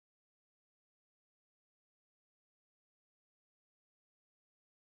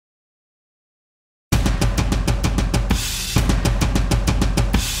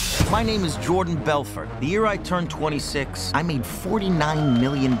My name is Jordan Belfort. The year I turned 26, I made $49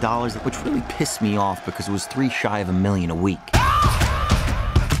 million, which really pissed me off because it was 3 shy of $1 million a week.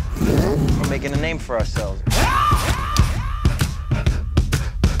 We're making a name for ourselves.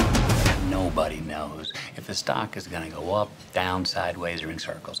 Nobody knows if the stock is going to go up, down, sideways, or in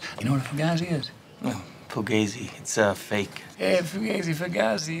circles. You know what a fugazi is? Oh, Fugazi, it's fake. Hey, fugazi,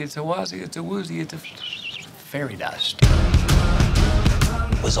 fugazi, it's a wazi, it's a woozy, it's a fairy dust.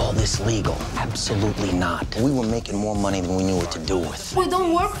 Was all this legal? Absolutely not. We were making more money than we knew what to do with. We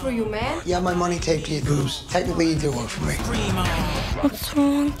don't work for you, man. You have my money taped to your boobs. Technically, you do work for me. What's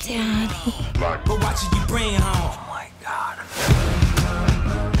wrong, Daddy? Oh my God.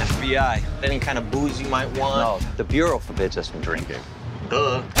 FBI, any kind of booze you might want? No, the Bureau forbids us from drinking.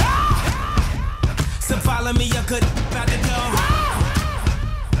 Duh. So follow me, you could out the door.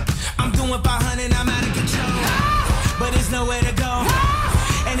 I'm doing 500, I'm out of control. But there's nowhere to go,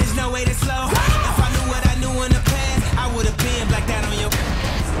 and there's no way to slow. If I knew what I knew in the past, I would have been like that on your.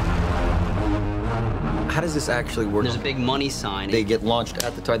 How does this actually work? There's a big money sign. They get launched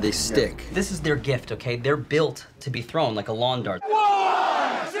at the time, they stick. This is their gift, okay? They're built to be thrown like a lawn dart. 1,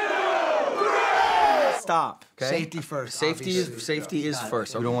 2, 3. Stop. Okay? Safety first. Safety is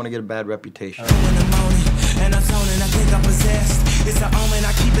first. We don't want to get a bad reputation. In the morning, and I'm zoning, I think I'm possessed. It's an omen,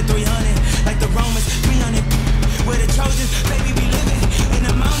 I keep it 300, like the Romans, 300. Where the Trojans, baby, we living in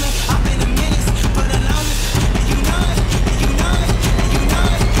the moment. I've been a menace for the longest, and you know it, and you know it, and you know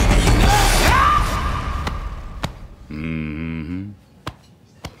it, and you know Mm-hmm.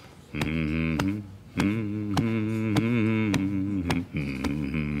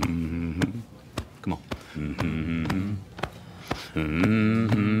 Come on.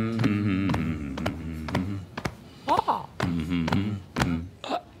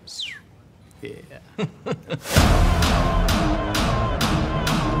 Yeah.